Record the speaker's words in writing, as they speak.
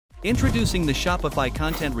Introducing the Shopify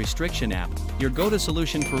Content Restriction app, your go-to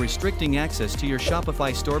solution for restricting access to your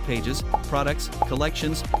Shopify store pages, products,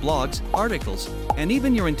 collections, blogs, articles, and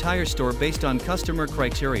even your entire store based on customer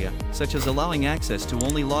criteria, such as allowing access to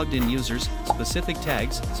only logged-in users, specific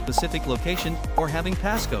tags, specific location, or having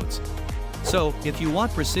passcodes. So, if you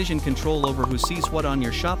want precision control over who sees what on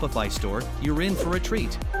your Shopify store, you're in for a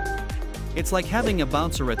treat. It's like having a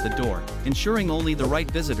bouncer at the door, ensuring only the right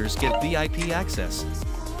visitors get VIP access.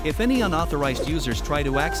 If any unauthorized users try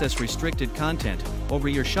to access restricted content over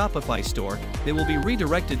your Shopify store, they will be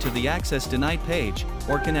redirected to the Access Denied page,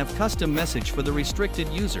 or can have custom message for the restricted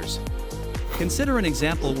users. Consider an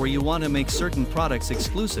example where you want to make certain products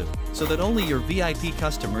exclusive, so that only your VIP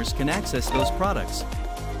customers can access those products.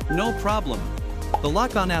 No problem. The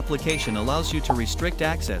Lock-On application allows you to restrict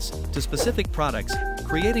access to specific products,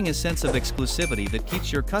 creating a sense of exclusivity that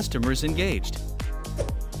keeps your customers engaged.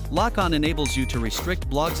 Lock-On enables you to restrict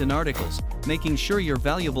blogs and articles, making sure your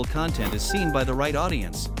valuable content is seen by the right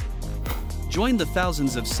audience. Join the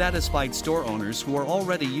thousands of satisfied store owners who are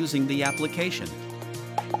already using the application.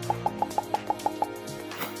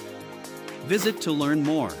 Visit to learn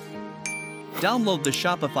more. Download the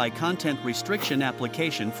Shopify Content Restriction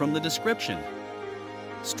Application from the description.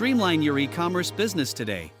 Streamline your e-commerce business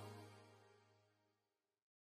today.